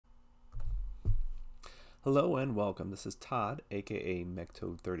Hello and welcome. This is Todd, aka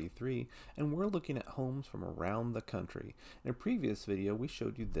Mectoad33, and we're looking at homes from around the country. In a previous video, we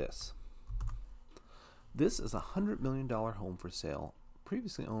showed you this. This is a $100 million home for sale,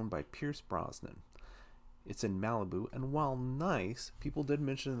 previously owned by Pierce Brosnan. It's in Malibu, and while nice, people did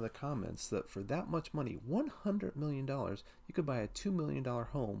mention in the comments that for that much money, $100 million, you could buy a $2 million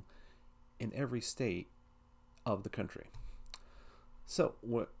home in every state of the country. So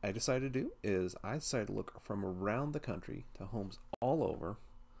what I decided to do is I decided to look from around the country to homes all over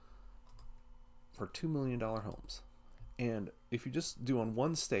for $2 million homes. And if you just do on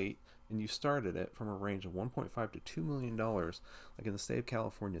one state and you started it from a range of 1.5 to $2 million, like in the state of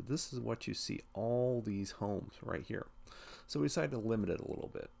California, this is what you see, all these homes right here. So we decided to limit it a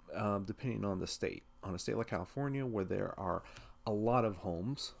little bit, depending on the state. On a state like California, where there are a lot of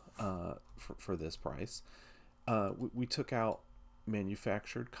homes for this price, we took out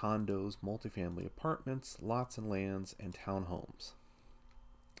manufactured condos, multifamily apartments, lots and lands, and townhomes.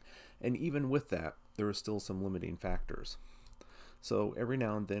 And even with that, there are still some limiting factors. So every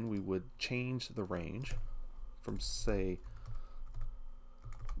now and then we would change the range from, say,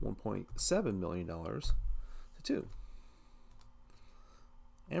 $1.7 million to 2.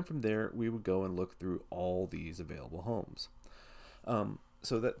 And from there, we would go and look through all these available homes.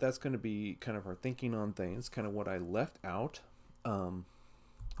 So that's going to be kind of our thinking on things, kind of what I left out.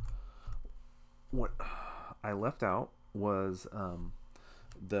 What I left out was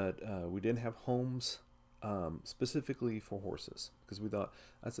that we didn't have homes specifically for horses, because we thought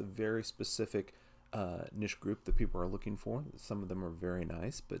that's a very specific niche group that people are looking for. Some of them are very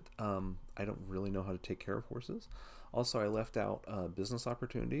nice, but I don't really know how to take care of horses. Also, I left out business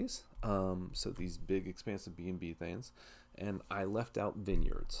opportunities, so these big expansive B&B things, and I left out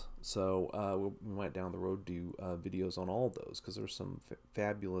vineyards. So we went down the road to do videos on all of those, because there's some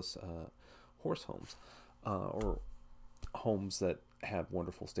fabulous horse homes, or homes that have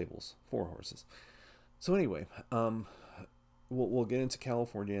wonderful stables for horses. So anyway, we'll get into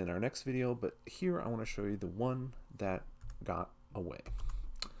California in our next video, but here I want to show you the one that got away.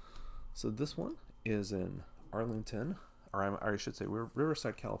 So this one is in Arlington, or I should say we're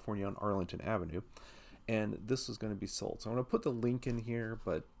Riverside, California, on Arlington Avenue, and this is going to be sold. So I'm going to put the link in here,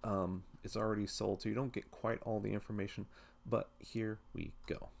 but it's already sold, so you don't get quite all the information, but here we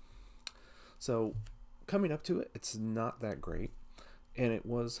go. So coming up to it, it's not that great, and it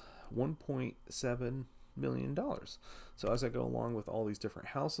was $1.7 million. So as I go along with all these different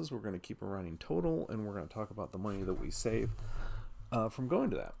houses, we're going to keep a running total, and we're going to talk about the money that we save from going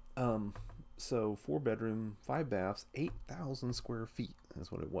to that. So 4 bedroom, 5 baths, 8,000 square feet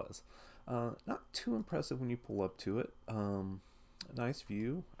is what it was. Not too impressive when you pull up to it. Nice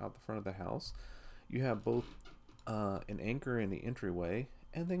view out the front of the house. You have both an anchor in the entryway,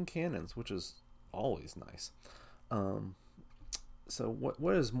 and then cannons, which is always nice. So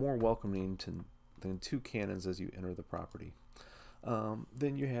what is more welcoming than 2 cannons as you enter the property?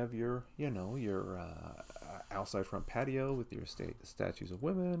 Then you have your outside front patio with your statues of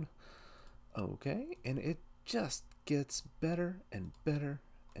women. Okay, and it just gets better and better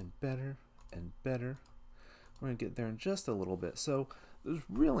and better and better. We're gonna get there in just a little bit. So there's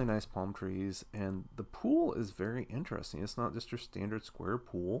really nice palm trees, and the pool is very interesting. It's not just your standard square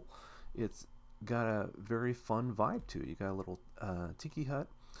pool. It's got a very fun vibe to it. You got a little tiki hut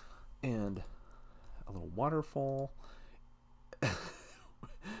and a little waterfall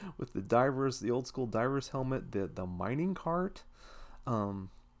with the divers, the old school divers helmet, the mining cart.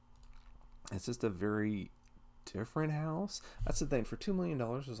 It's just a very different house. That's the thing. For $2 million,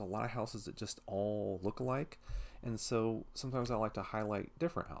 there's a lot of houses that just all look alike, and so sometimes I like to highlight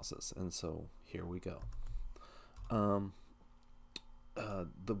different houses, and so here we go.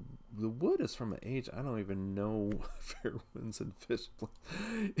 The wood is from an age I don't even know. Fairwinds and Fish.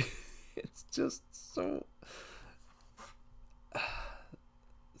 It's just so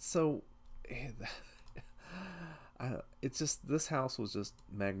it's just, this house was just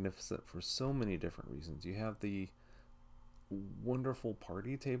magnificent for so many different reasons. You have the wonderful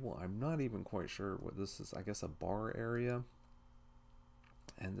party table. I'm not even quite sure what this is. I guess a bar area,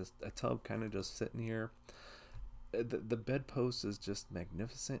 and just a tub kind of just sitting here. The bedpost is just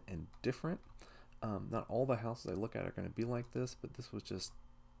magnificent and different. Not all the houses I look at are going to be like this, but this was just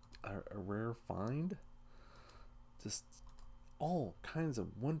a rare find. Just all kinds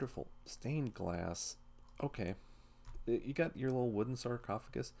of wonderful stained glass. Okay, you got your little wooden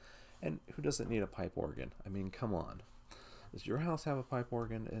sarcophagus, and who doesn't need a pipe organ? I mean, come on. Does your house have a pipe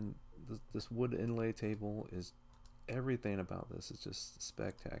organ? And this wood inlay table is, everything about this is just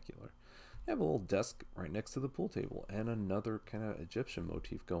spectacular. You have a little desk right next to the pool table and another kind of Egyptian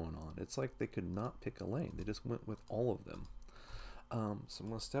motif going on. It's like they could not pick a lane. They just went with all of them. So I'm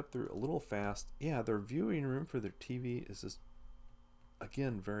going to step through a little fast. Yeah, their viewing room for their TV is just,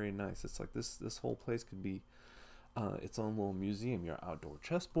 again, very nice. It's like this whole place could be its own little museum. Your outdoor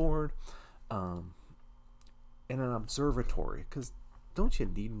chessboard, and an observatory. Because don't you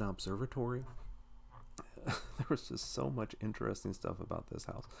need an observatory? There was just so much interesting stuff about this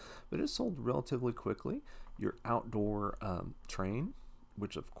house, but it sold relatively quickly. Your outdoor train,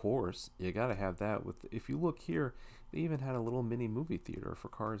 which of course you got to have that. With, if you look here, they even had a little mini movie theater for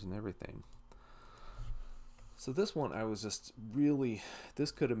cars and everything. So this one, I was just really,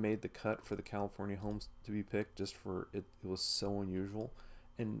 this could have made the cut for the California homes to be picked, just for it. It was so unusual,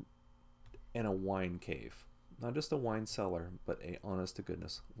 and a wine cave, not just a wine cellar, but a honest to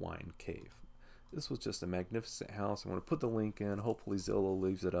goodness wine cave. This was just a magnificent house. I'm going to put the link in. Hopefully Zillow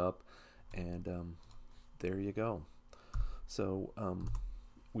leaves it up, and there you go. So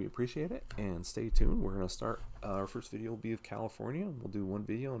we appreciate it, and stay tuned. We're going to start, our first video will be of California, and we'll do one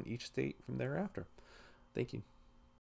video on each state from thereafter. Thank you.